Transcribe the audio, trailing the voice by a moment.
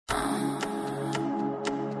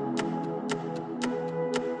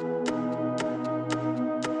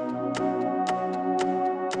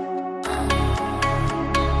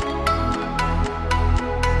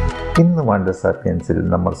ഇന്ന് വണ്ടർ സാപ്പിയൻസിൽ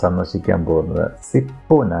നമ്മൾ സന്ദർശിക്കാൻ പോകുന്നത്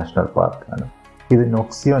സിപ്പോ നാഷണൽ പാർക്കാണ്. ഇത്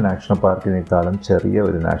നോക്സിയോ നാഷണൽ പാർക്കിനേക്കാളും ചെറിയ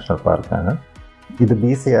ഒരു നാഷണൽ പാർക്കാണ്. ഇത്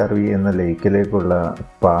ബിസയാർവി എന്ന ലേക്കിലേക്കുള്ള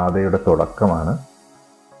പാതയുടെ തുടക്കമാണ്.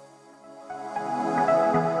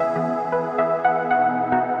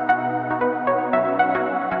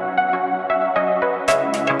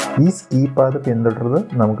 ഈ സ്കീ പാത പിന്തുടർന്ന്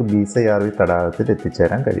നമുക്ക് ബിസയാർവി തടാകത്തിൽ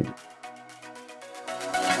എത്തിച്ചേരാൻ കഴിയും.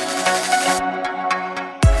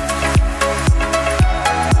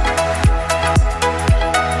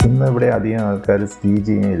 ഇന്ന് ഇവിടെ അധികം ആൾക്കാർ സ്കീ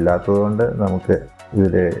ചെയ്യാനില്ലാത്തതുകൊണ്ട് നമുക്ക്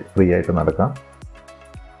ഇതിൽ ഫ്രീ ആയിട്ട് നടക്കാം.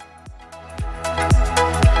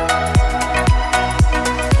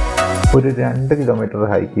 ഒരു 2 കിലോമീറ്റർ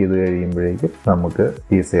ഹൈക്ക് ചെയ്ത് കഴിയുമ്പോഴേക്കും നമുക്ക്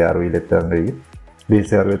ബിസയാർവിയിലെത്താൻ കഴിയും.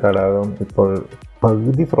 ബിസയാർവി തടാകം ഇപ്പോൾ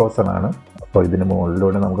പകുതി ഫ്രോസൺ ആണ്. അപ്പോൾ ഇതിന്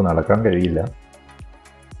മുകളിലൂടെ നമുക്ക് നടക്കാൻ കഴിയില്ല.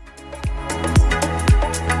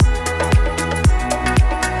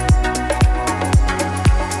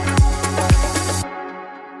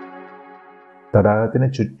 തടാകത്തിന്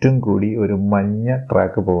ചുറ്റും കൂടി ഒരു മഞ്ഞ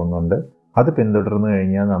ട്രാക്ക് പോകുന്നുണ്ട്. അത് പിന്തുടർന്നു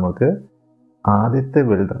കഴിഞ്ഞാൽ നമുക്ക് ആദ്യത്തെ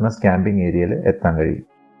വിൽഡർനെസ് ക്യാമ്പിംഗ് ഏരിയയിൽ എത്താൻ കഴിയും.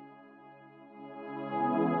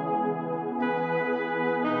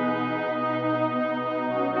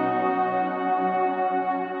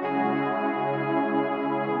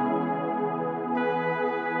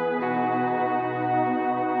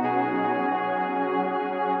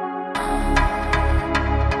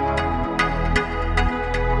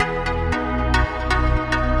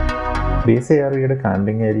 ബിസയാർവിയുടെ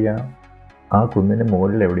ക്യാമ്പിംഗ് ഏരിയ ആ കുന്നിൻ്റെ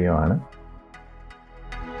മുകളിൽ എവിടെയോ ആണ്.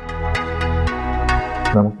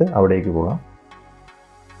 നമുക്ക് അവിടേക്ക് പോകാം.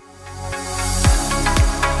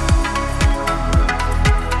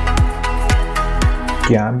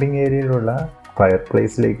 ക്യാമ്പിംഗ് ഏരിയയിലുള്ള ഫയർ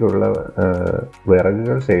പ്ലേസിലേക്കുള്ള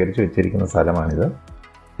വിറകുകൾ ശേഖരിച്ച് വെച്ചിരിക്കുന്ന സ്ഥലമാണിത്.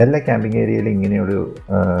 എല്ലാ ക്യാമ്പിംഗ് ഏരിയയിലും ഇങ്ങനെയൊരു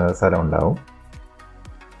സ്ഥലം ഉണ്ടാവും.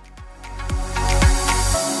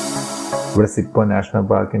 ഇവിടെ സിപ്പോ നാഷണൽ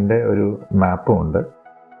പാർക്കിൻ്റെ ഒരു മാപ്പും ഉണ്ട്.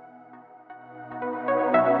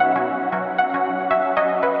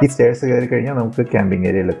 ഈ സ്റ്റേഴ്സ് കയറി കഴിഞ്ഞാൽ നമുക്ക് ക്യാമ്പിംഗ്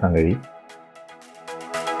ഏരിയയിൽ എത്താൻ കഴിയും.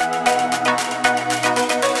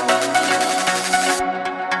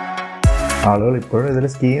 ആളുകൾ ഇപ്പോഴും ഇതിൽ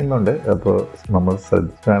സ്കീ ചെയ്യുന്നുണ്ട്. അപ്പോൾ നമ്മൾ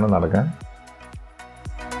ശ്രദ്ധിച്ച് വേണം നടക്കാൻ.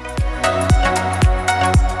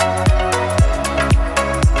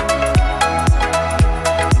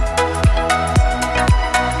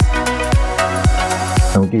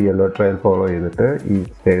 നമുക്ക് യെല്ലോ ട്രയൽ ഫോളോ ചെയ്തിട്ട് ഈ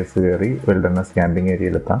സ്റ്റേഴ്സ് കയറി വിൽഡർനെസ് ക്യാമ്പിംഗ്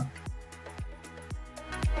ഏരിയയിലെത്താം.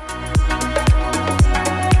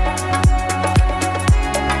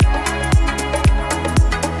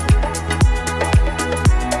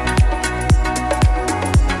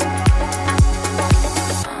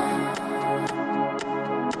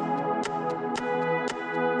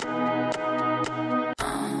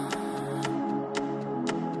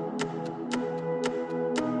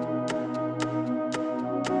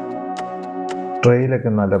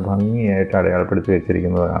 ട്രെയിലൊക്കെ നല്ല ഭംഗിയായിട്ട് അടയാളപ്പെടുത്തി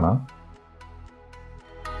വെച്ചിരിക്കുന്നത് കാണാം.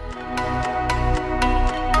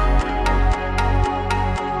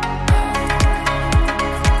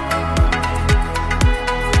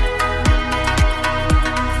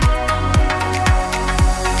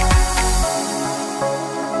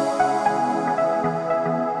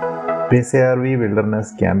 ബിസയാർവി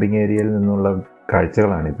വിൽഡർനെസ് ക്യാമ്പിംഗ് ഏരിയയിൽ നിന്നുള്ള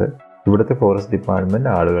കാഴ്ചകളാണിത്. ഇവിടുത്തെ ഫോറസ്റ്റ് ഡിപ്പാർട്ട്മെൻറ്റ്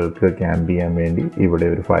ആളുകൾക്ക് ക്യാമ്പ് ചെയ്യാൻ വേണ്ടി ഇവിടെ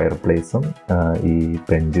ഒരു ഫയർ പ്ലേസും ഈ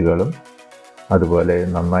ബെഞ്ചുകളും അതുപോലെ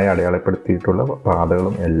നന്നായി അടയാളപ്പെടുത്തിയിട്ടുള്ള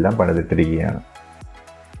പാതകളും എല്ലാം പണിതിട്ടിരിക്കുകയാണ്.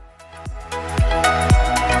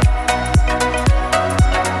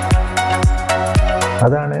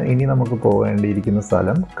 അതാണ് ഇനി നമുക്ക് പോകേണ്ടിയിരിക്കുന്ന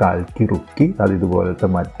സ്ഥലം, കാൽക്കിറുക്കി. അത് ഇതുപോലത്തെ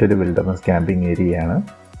മറ്റൊരു വിൽഡർനെസ് ക്യാമ്പിംഗ് ഏരിയയാണ്.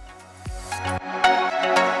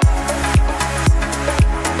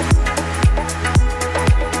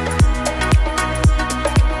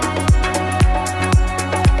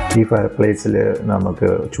 ഈ ഫയർ പ്ലേസിൽ നമുക്ക്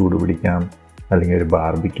ചൂട് പിടിക്കാം, അല്ലെങ്കിൽ ഒരു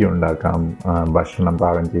ബാർബിക്യൂ ഉണ്ടാക്കാം, ഭക്ഷണം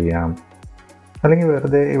പാകം ചെയ്യാം, അല്ലെങ്കിൽ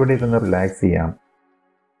വെറുതെ ഇവിടെ ഇരുന്ന് റിലാക്സ് ചെയ്യാം.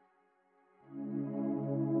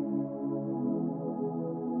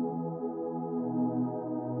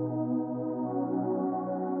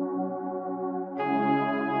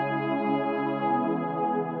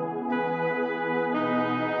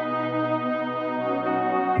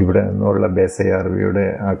 ഇവിടെ നിന്നുള്ള ബിസയാർവിയുടെ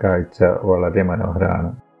ആ കാഴ്ച വളരെ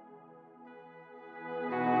മനോഹരമാണ്.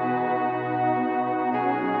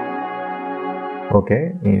 ഓക്കെ,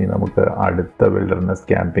 ഇനി നമുക്ക് അടുത്ത വിൽഡർനെസ്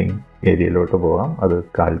ക്യാമ്പിംഗ് ഏരിയയിലോട്ട് പോകാം. അത്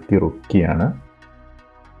കാൽക്കിറുക്കിയാണ്.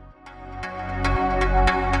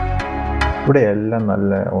 ഇവിടെ എല്ലാം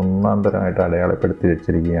നല്ല ഒന്നാം തരമായിട്ട് അടയാളപ്പെടുത്തി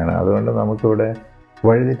വെച്ചിരിക്കുകയാണ്. അതുകൊണ്ട് നമുക്കിവിടെ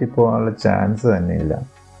വഴിതെറ്റിപ്പോകാനുള്ള ചാൻസ് തന്നെയില്ല.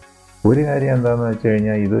 ഒരു കാര്യം എന്താണെന്ന് വെച്ച്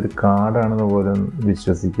കഴിഞ്ഞാൽ ഇതൊരു കാടാണെന്ന് പോലും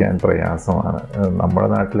വിശ്വസിക്കാൻ പ്രയാസമാണ്. നമ്മുടെ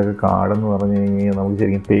നാട്ടിലൊക്കെ കാടെന്ന് പറഞ്ഞു കഴിഞ്ഞാൽ നമുക്ക്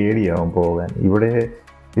ശരിക്കും പേടിയാവും പോകാൻ. ഇവിടെ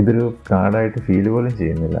ഇതൊരു കാടായിട്ട് ഫീൽ പോലും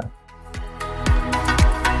ചെയ്യുന്നില്ല.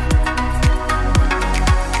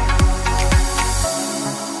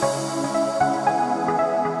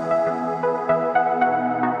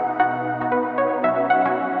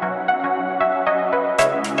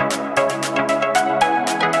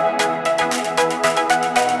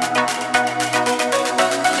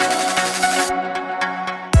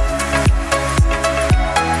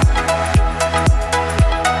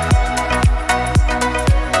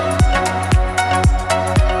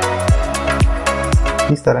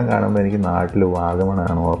 ഈ സ്ഥലം കാണുമ്പോൾ എനിക്ക് നാട്ടിൽ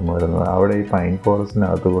വാഗമണാണ് ഓർമ്മ വരുന്നത്. അവിടെ ഈ പൈൻ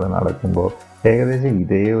ഫോറസ്റ്റിനകത്ത് കൂടെ നടക്കുമ്പോൾ ഏകദേശം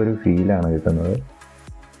ഇതേ ഒരു ഫീലാണ് കിട്ടുന്നത്.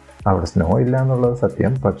 അവിടെ സ്നോ ഇല്ല എന്നുള്ളത്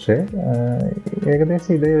സത്യം, പക്ഷേ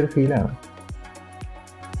ഏകദേശം ഇതേ ഒരു ഫീലാണ്.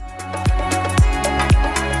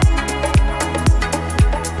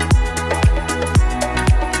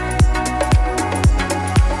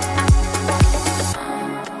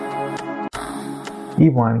 ഈ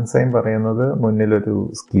വാർണിംഗ് സൈൻ പറയുന്നത് മുന്നിലൊരു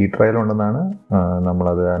സ്കീ ട്രയൽ ഉണ്ടെന്നാണ്.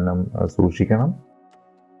 നമ്മളത് കാരണം സൂക്ഷിക്കണം.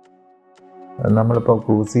 നമ്മളിപ്പോൾ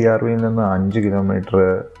കൂസിയാർവിയിൽ നിന്ന് 5 കിലോമീറ്റർ,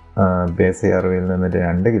 ബേസയാർവിയിൽ നിന്ന്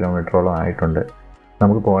 2 കിലോമീറ്ററോളം ആയിട്ടുണ്ട്.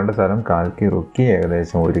 നമുക്ക് പോകേണ്ട സ്ഥലം കാൽക്കിറുക്കി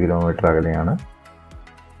ഏകദേശം 1 കിലോമീറ്റർ അകലെയാണ്.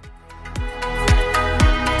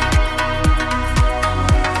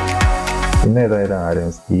 ഇന്ന് ഏതായാലും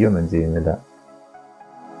ആരും സ്കീ ഒന്നും ചെയ്യുന്നില്ല.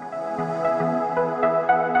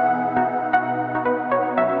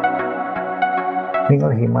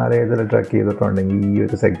 നിങ്ങൾ ഹിമാലയത്തിൽ ട്രക്ക് ചെയ്തിട്ടുണ്ടെങ്കിൽ ഈ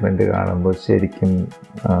ഒരു സെഗ്മെൻറ്റ് കാണുമ്പോൾ ശരിക്കും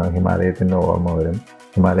ഹിമാലയത്തിൻ്റെ ഓർമ്മ വരും.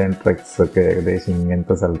 ഹിമാലയൻ ട്രെക്സ് ഒക്കെ ഏകദേശം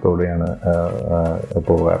ഇങ്ങനത്തെ സ്ഥലത്തൂടെയാണ്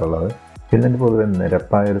പോകാറുള്ളത്. പിന്നെ പൊതുവെ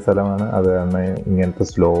നിരപ്പായൊരു സ്ഥലമാണ്. അത് കാരണം ഇങ്ങനത്തെ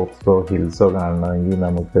സ്ലോപ്സോ ഹിൽസോ കാണണമെങ്കിൽ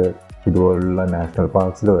നമുക്ക് ഇതുപോലുള്ള നാഷണൽ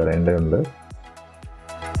പാർക്സിൽ വരേണ്ടതുണ്ട്.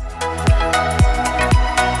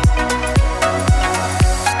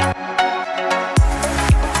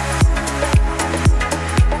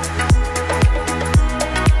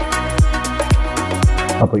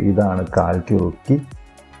 അപ്പോൾ ഇതാണ് കാൽക്കിറുക്കി.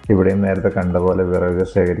 ഇവിടെയും നേരത്തെ കണ്ട പോലെ വിറക്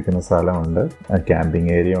ശേഖരിക്കുന്ന സ്ഥലമുണ്ട്,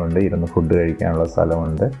 ക്യാമ്പിംഗ് ഏരിയ ഉണ്ട്, ഇരുന്ന് ഫുഡ് കഴിക്കാനുള്ള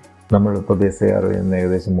സ്ഥലമുണ്ട്. നമ്മളിപ്പോൾ ബേസയാർവിൽ നിന്ന്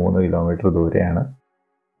ഏകദേശം 3 കിലോമീറ്റർ ദൂരെയാണ്.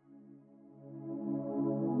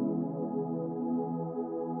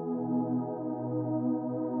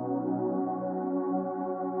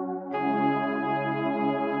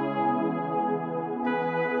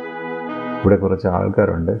 ഇവിടെ കുറച്ച്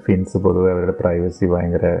ആൾക്കാരുണ്ട്. ഫിൻസ് പൊതുവെ അവരുടെ പ്രൈവസി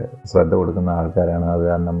ഭയങ്കര ശ്രദ്ധ കൊടുക്കുന്ന ആൾക്കാരാണ്. അത്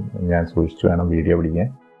കാരണം ഞാൻ സൂക്ഷിച്ചു വേണം വീഡിയോ പിടിക്കാൻ.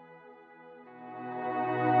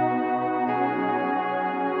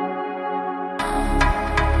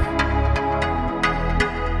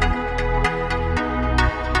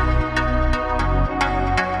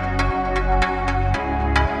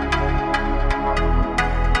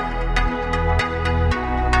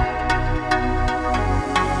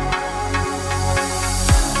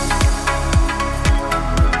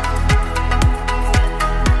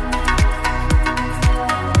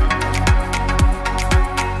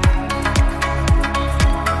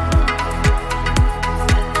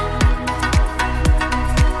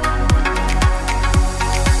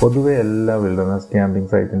 പൊതുവെ എല്ലാ വിൽഡർനെസ് ക്യാമ്പിംഗ്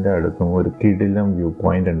സൈറ്റിൻ്റെ അടുത്തും ഒരു കിടിലം വ്യൂ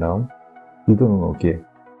പോയിന്റ് ഉണ്ടാവും. ഇതൊന്ന് നോക്കിയേ.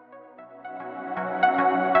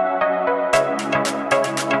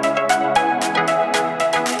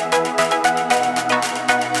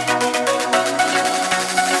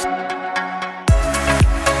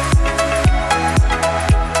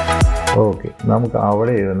 ഓക്കെ, നമുക്ക്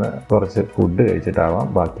അവിടെ ഇരുന്ന് കുറച്ച് ഫുഡ് കഴിച്ചിട്ടാവാം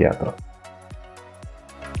ബാക്കി യാത്ര.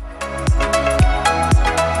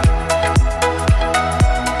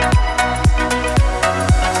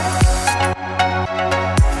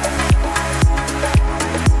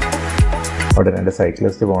 അവിടെ 2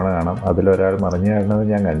 സൈക്ലിസ്റ്റ് പോണ കാണാം. അതിലൊരാൾ മറിഞ്ഞു കാണുന്നത്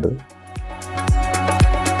ഞാൻ കണ്ടു.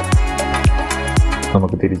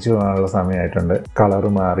 നമുക്ക് തിരിച്ചു പോകാനുള്ള സമയമായിട്ടുണ്ട്.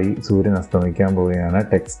 കളറ് മാറി, സൂര്യൻ അസ്തമിക്കാൻ പോവുകയാണ്.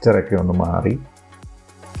 ടെക്സ്ചറൊക്കെ ഒന്ന് മാറി.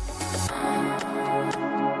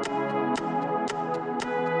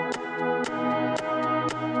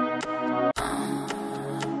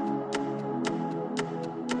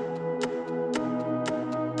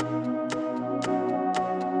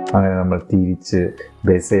 അങ്ങനെ നമ്മൾ തിരിച്ച്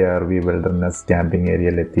ബിസയാർവി വിൽഡർനെസ് ക്യാമ്പിംഗ്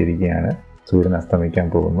ഏരിയയിൽ എത്തിയിരിക്കുകയാണ്. സൂര്യൻ അസ്തമിക്കാൻ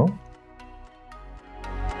പോകുന്നു.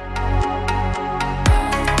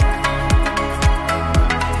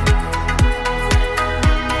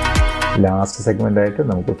 ലാസ്റ്റ് സെഗ്മെൻ്റായിട്ട്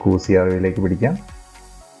നമുക്ക് കൂസിയാർവിയിലേക്ക് പിടിക്കാം.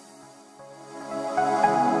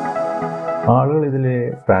 ആളുകൾ ഇതിൽ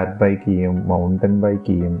ഫാറ്റ് ബൈക്ക് ചെയ്യും, മൗണ്ടൻ ബൈക്ക്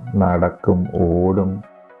ചെയ്യും, നടക്കും, ഓടും,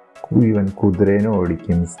 ഈവൻ കുതിരേനെ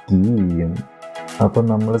ഓടിക്കും, സ്കീ ചെയ്യും. അപ്പം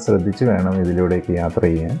നമ്മൾ ശ്രദ്ധിച്ച് വേണം ഇതിലൂടെയൊക്കെ യാത്ര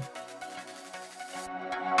ചെയ്യാൻ.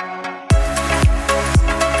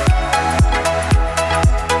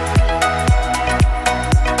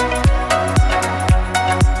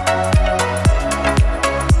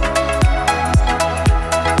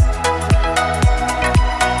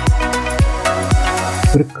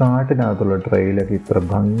 കാട്ടിനകത്തുള്ള ട്രെയിലൊക്കെ ഇത്ര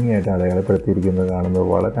ഭംഗിയായിട്ട് അടയാളപ്പെടുത്തിയിരിക്കുന്നത് കാണുന്നത്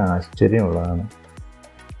വളരെ ആശ്ചര്യമുള്ളതാണ്.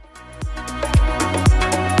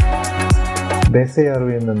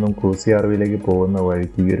 ബിസയാർവിയിൽ നിന്നും കൂസിയാർവിയിലേക്ക് പോകുന്ന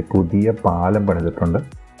വഴിക്ക് ഈ ഒരു പുതിയ പാലം പണിതിട്ടുണ്ട്.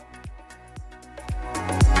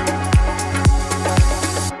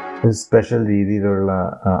 ഒരു സ്പെഷ്യൽ രീതിയിലുള്ള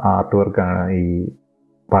ആർട്ട് വർക്കാണ് ഈ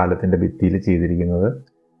പാലത്തിൻ്റെ ഭിത്തിയിൽ ചെയ്തിരിക്കുന്നത്.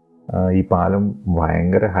 ഈ പാലം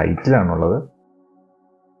ഭയങ്കര ഹൈറ്റിലാണുള്ളത്.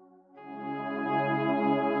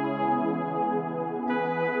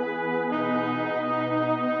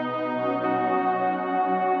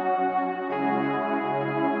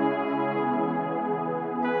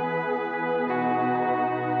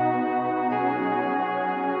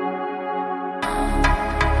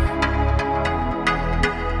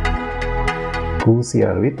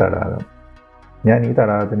 കൂസിയാർവി തടാകം. ഞാൻ ഈ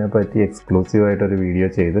തടാകത്തിനെ പറ്റി എക്സ്ക്ലൂസീവായിട്ടൊരു വീഡിയോ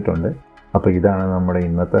ചെയ്തിട്ടുണ്ട്. അപ്പോൾ ഇതാണ് നമ്മുടെ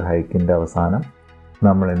ഇന്നത്തെ ഹൈക്കിൻ്റെ അവസാനം.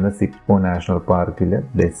 നമ്മൾ ഇന്ന് സിപ്പോ നാഷണൽ പാർക്കിൽ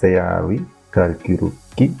ബിസയാർവി,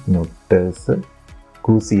 കൽക്കിറുക്കി, നുട്ടേഴ്സ്,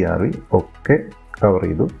 കൂസിയാർവി ഒക്കെ കവർ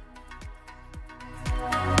ചെയ്തു.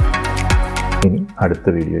 ഇനി അടുത്ത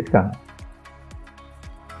വീഡിയോയിൽ കാണാം.